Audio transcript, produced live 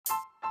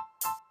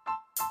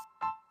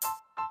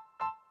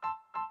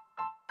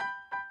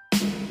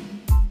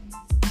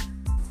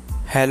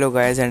Hello,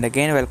 guys, and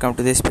again, welcome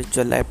to this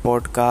Spiritual Life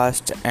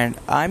podcast. And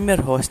I'm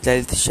your host,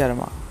 Lalit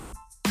Sharma.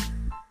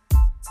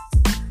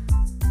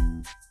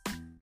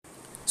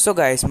 So,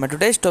 guys, my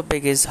today's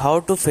topic is how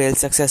to fail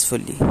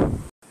successfully.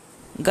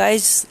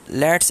 Guys,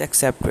 let's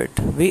accept it.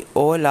 We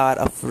all are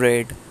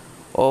afraid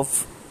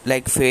of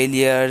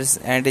failures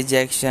and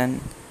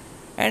rejection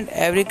and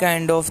every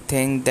kind of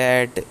thing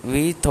that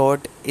we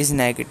thought is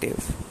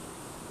negative.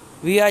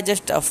 We are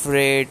just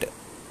afraid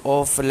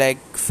of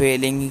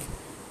failing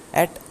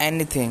at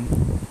anything.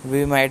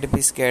 We might be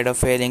scared of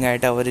failing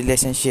at our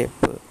relationship,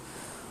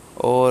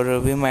 or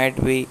we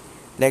might be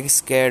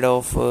scared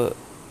of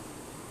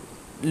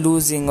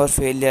losing or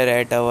failure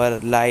at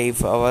our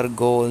life, our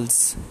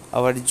goals,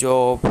 our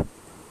job,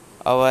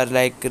 our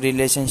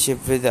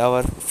relationship with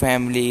our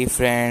family,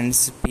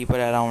 friends, people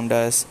around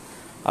us,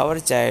 our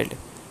child.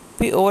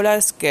 We all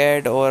are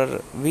scared,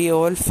 or we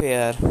all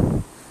fear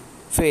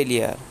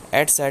failure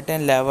at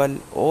certain level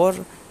or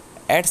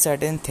at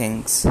certain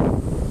things.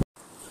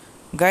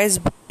 Guys,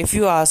 if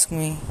you ask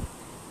me,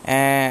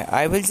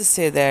 I will just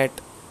say that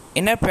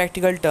in a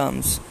practical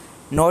terms,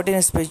 not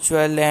in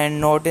spiritual and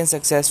not in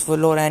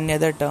successful or any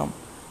other term,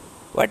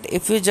 but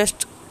if you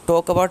just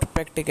talk about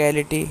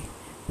practicality,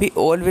 we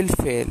all will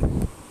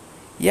fail.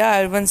 Yeah,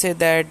 everyone say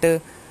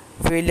that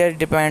failure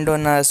depend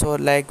on us, or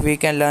we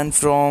can learn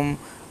from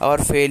our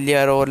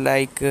failure, or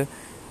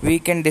we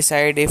can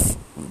decide if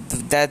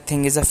that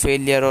thing is a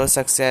failure or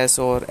success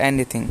or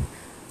anything.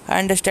 I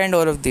understand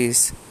all of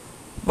these,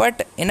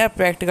 but in a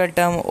practical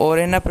term or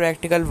in a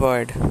practical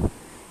word,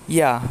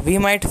 yeah, we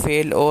might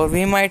fail or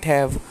we might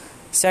have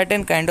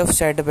certain kind of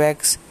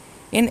setbacks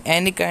in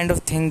any kind of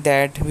thing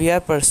that we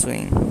are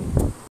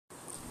pursuing.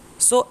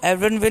 So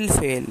everyone will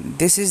fail.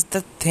 This is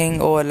the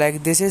thing, or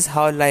this is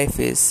how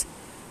life is.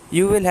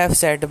 You will have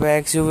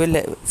setbacks, you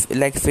will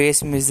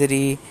face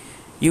misery,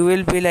 you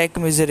will be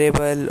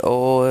miserable,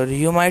 or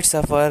you might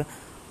suffer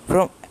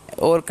from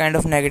all kind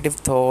of negative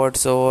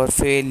thoughts or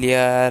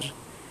failure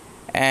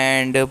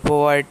and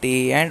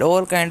poverty and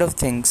all kind of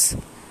things.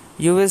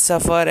 You will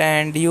suffer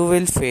and you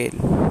will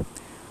fail,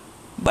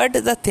 but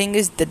the thing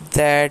is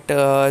that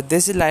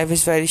this life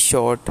is very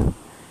short,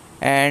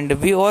 and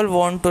we all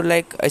want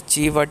to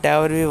achieve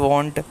whatever we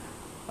want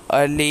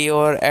early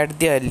or at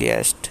the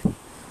earliest.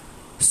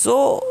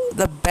 So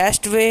the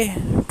best way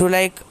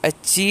to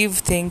achieve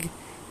thing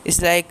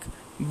is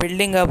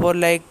building up, or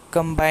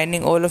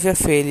combining all of your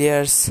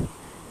failures,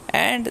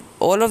 and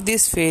all of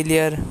these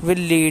failure will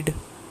lead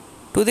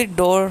to the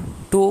door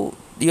to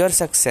your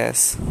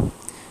success.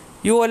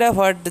 You all have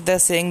heard the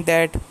saying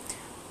that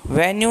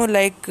when you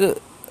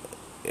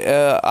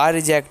are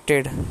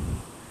rejected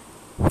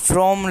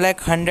from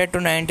 100 to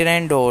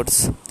 99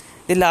 doors,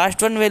 the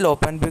last one will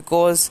open,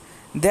 because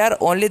there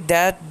only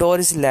that door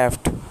is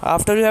left.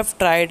 After you have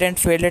tried and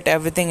failed at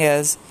everything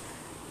else,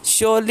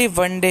 surely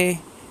one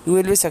day you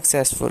will be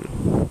successful.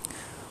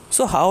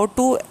 So how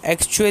to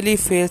actually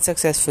fail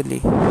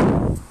successfully?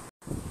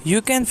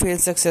 You can fail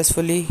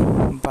successfully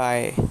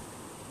by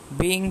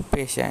being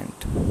patient.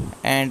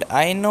 And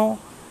I know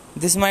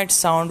this might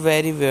sound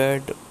very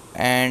weird,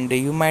 and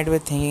you might be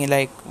thinking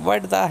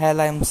what the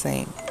hell I'm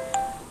saying.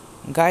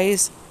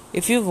 Guys,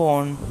 if you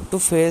want to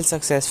fail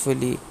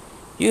successfully,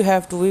 you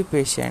have to be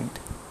patient.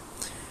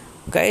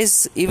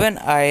 Guys, even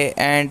I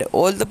and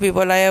all the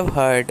people I have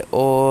heard,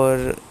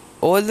 or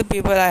all the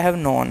people I have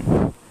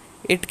known,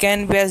 it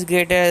can be as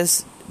great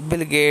as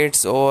Bill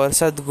Gates or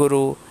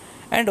Sadhguru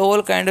and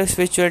all kind of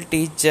spiritual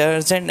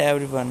teachers and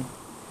everyone.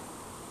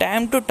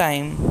 Time to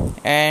time,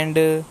 and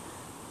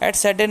at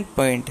certain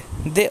point,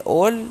 they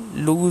all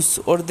lose,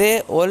 or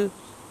they all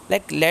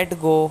let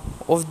go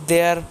of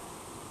their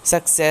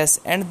success,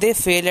 and they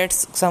fail at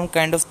some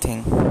kind of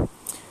thing.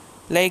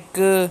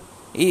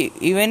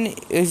 Even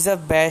if the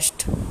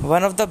best,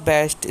 one of the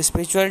best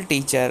spiritual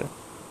teacher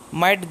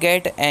might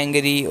get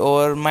angry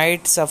or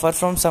might suffer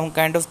from some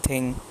kind of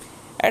thing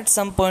at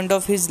some point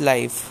of his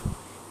life,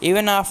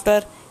 even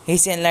after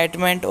his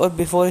enlightenment or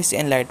before his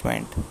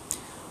enlightenment.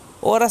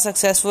 Or a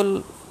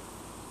successful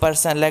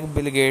person like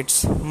Bill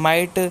Gates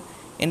might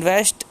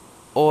invest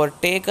or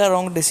take a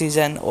wrong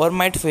decision, or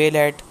might fail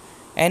at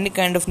any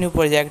kind of new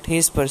project he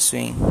is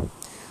pursuing.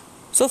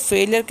 So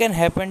failure can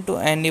happen to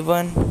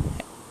anyone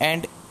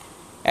and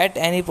at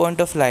any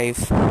point of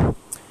life.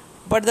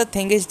 But the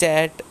thing is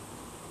that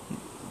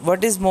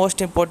what is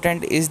most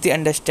important is the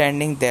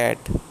understanding that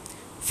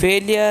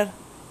failure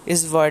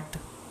is what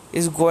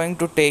is going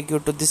to take you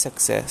to the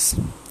success.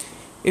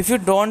 If you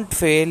don't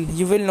fail,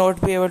 you will not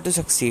be able to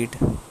succeed,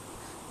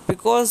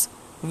 because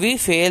we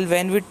fail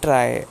when we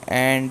try,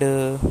 and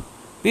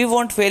we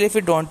won't fail if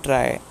we don't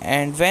try.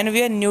 And when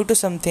we are new to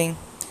something,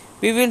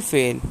 we will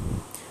fail.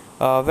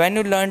 When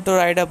you learn to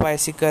ride a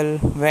bicycle,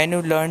 when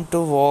you learn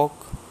to walk,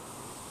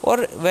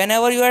 or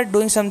whenever you are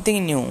doing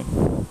something new,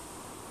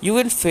 you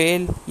will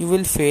fail,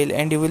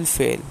 and you will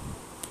fail.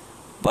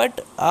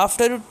 But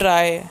after you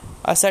try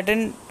a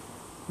certain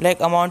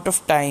amount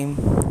of time,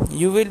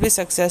 you will be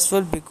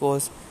successful,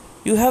 because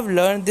you have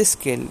learned this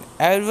skill.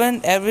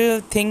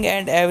 Everything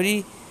and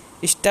every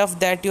stuff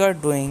that you are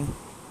doing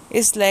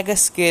is like a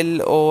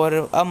skill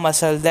or a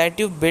muscle that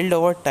you build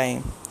over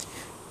time.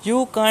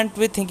 You can't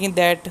be thinking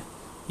that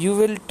you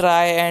will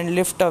try and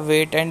lift a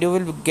weight and you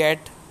will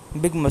get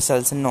big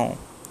muscles. No.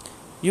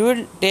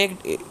 You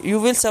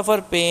will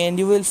suffer pain,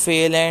 you will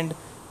fail, and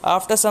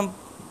after some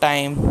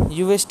time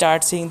you will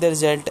start seeing the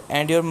result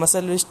and your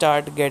muscle will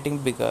start getting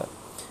bigger.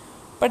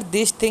 But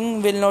this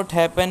thing will not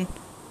happen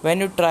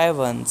when you try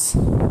once.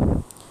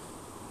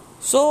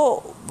 So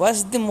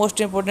what's the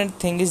most important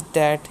thing is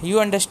that you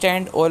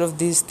understand all of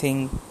these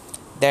things,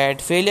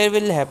 that failure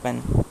will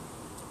happen.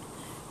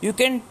 You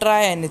can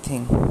try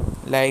anything,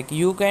 like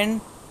you can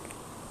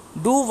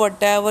do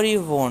whatever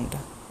you want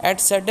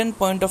at certain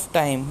point of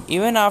time,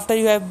 even after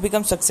you have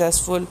become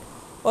successful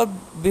or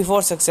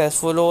before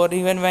successful, or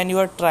even when you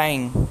are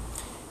trying,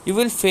 you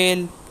will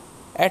fail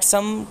at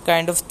some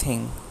kind of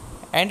thing.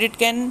 And it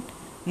can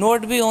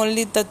not be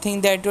only the thing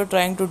that you are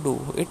trying to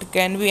do, it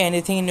can be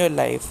anything in your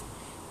life.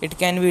 It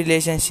can be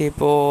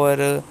relationship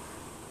or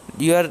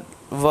your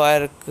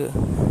work,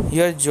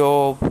 your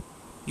job,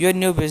 your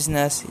new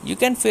business. You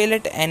can fail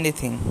at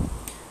anything.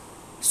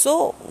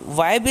 So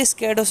why be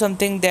scared of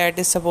something that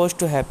is supposed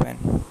to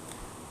happen?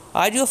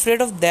 Are you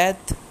afraid of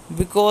death?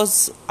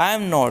 Because I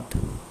am not.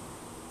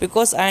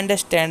 Because I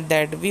understand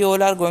that we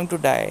all are going to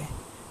die.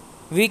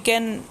 We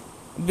can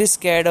be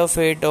scared of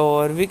it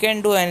or we can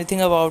do anything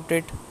about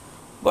it.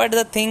 But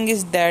the thing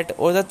is that,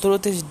 or the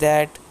truth is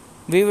that,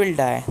 we will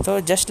die. So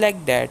just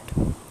like that,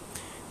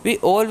 we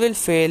all will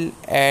fail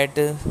at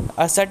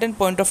a certain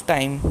point of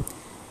time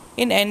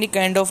in any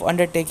kind of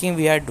undertaking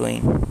we are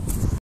doing.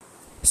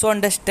 So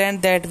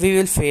understand that we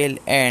will fail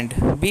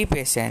and be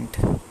patient.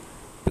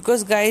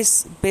 Because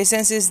guys,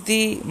 patience is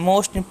the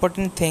most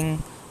important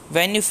thing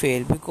when you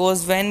fail.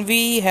 Because when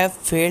we have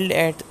failed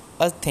at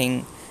a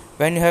thing,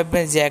 when you have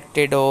been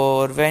rejected,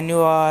 or when you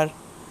are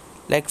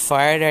like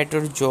fired at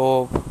your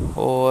job,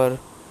 or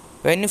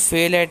when you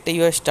fail at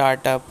your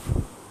startup,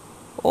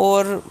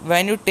 or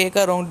when you take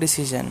a wrong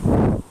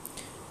decision,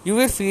 you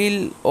will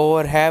feel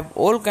or have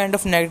all kind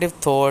of negative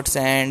thoughts,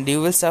 and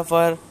you will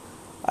suffer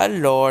a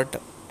lot,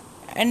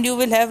 and you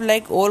will have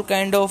like all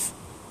kind of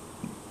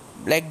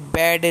like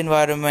bad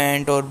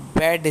environment or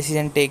bad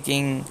decision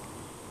taking,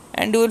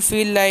 and you will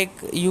feel like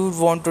you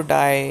want to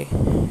die.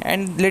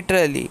 And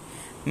literally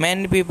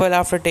many people,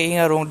 after taking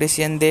a wrong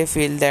decision, they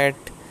feel that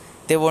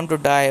they want to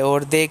die,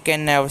 or they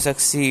can never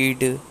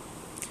succeed,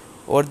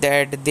 or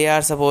that they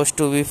are supposed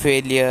to be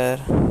failure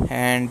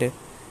and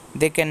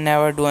they can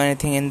never do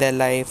anything in their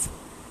life.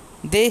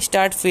 They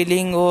start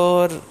feeling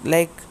or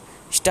like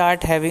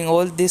start having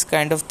all these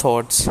kind of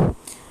thoughts.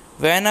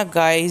 When a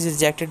guy is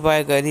rejected by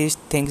a girl, he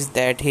thinks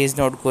that he is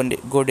not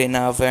good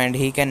enough and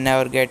he can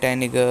never get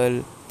any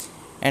girl.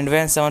 And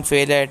when someone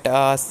fails at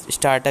a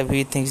startup,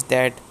 he thinks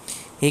that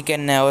he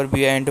can never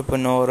be an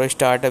entrepreneur or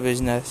start a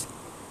business.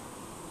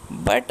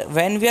 But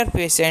when we are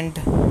patient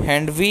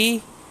and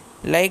we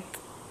like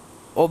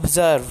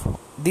observe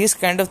these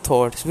kind of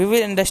thoughts, we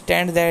will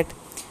understand that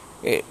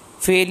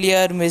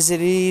failure,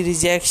 misery,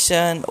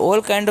 rejection,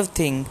 all kind of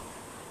thing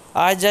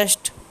are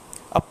just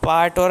a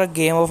part or a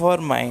game of our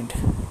mind.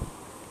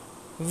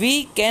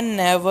 We can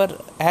never,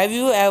 have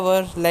you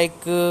ever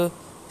like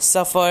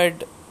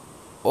suffered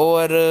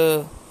or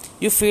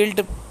you felt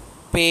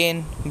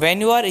pain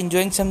when you are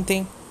enjoying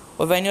something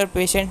or when you are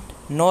patient?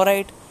 No,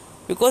 right?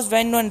 Because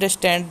when you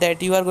understand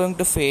that you are going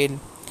to fail,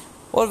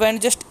 or when you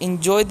just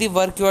enjoy the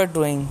work you are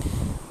doing,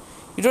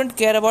 you don't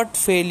care about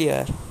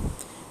failure.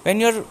 When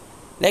you're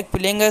like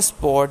playing a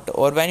sport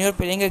or when you're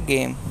playing a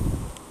game,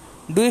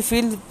 do you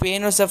feel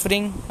pain or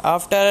suffering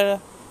after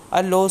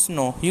a loss?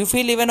 No, you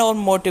feel even more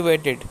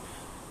motivated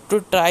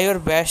to try your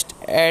best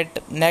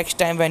at next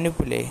time when you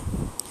play.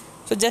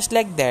 So just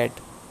like that,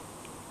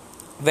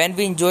 when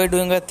we enjoy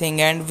doing a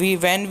thing and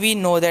when we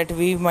know that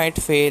we might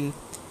fail,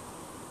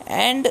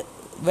 and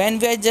when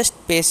we are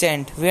just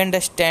patient, we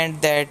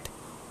understand that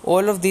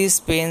all of these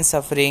pain,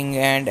 suffering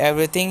and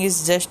everything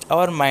is just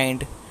our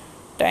mind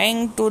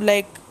trying to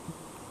like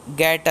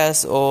get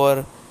us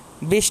or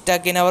be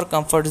stuck in our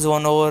comfort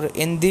zone or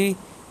in the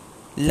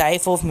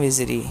life of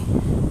misery.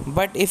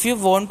 But if you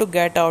want to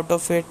get out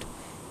of it,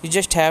 you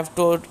just have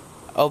to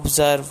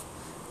observe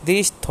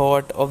these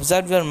thoughts,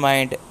 observe your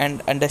mind,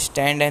 and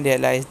understand and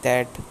realize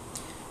that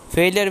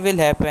failure will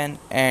happen,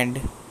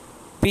 and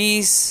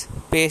peace,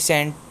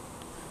 patience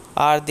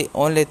are the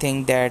only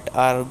thing that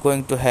are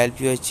going to help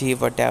you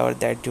achieve whatever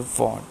that you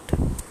want.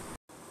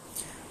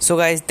 So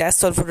guys,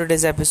 that's all for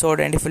today's episode,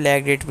 and if you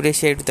liked it, please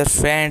share it with your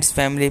friends,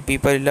 family,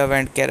 people you love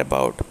and care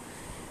about.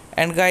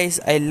 And guys,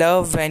 I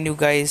love when you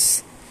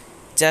guys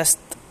just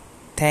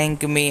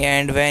thank me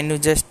and when you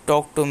just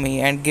talk to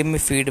me and give me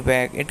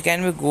feedback. It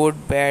can be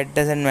good, bad,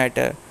 doesn't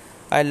matter.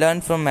 I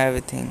learn from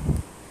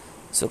everything.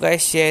 So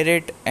guys, share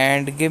it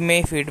and give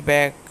me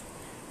feedback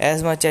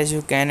as much as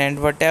you can,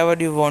 and whatever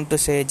you want to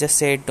say, just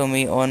say it to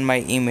me on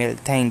my email.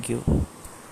 Thank you.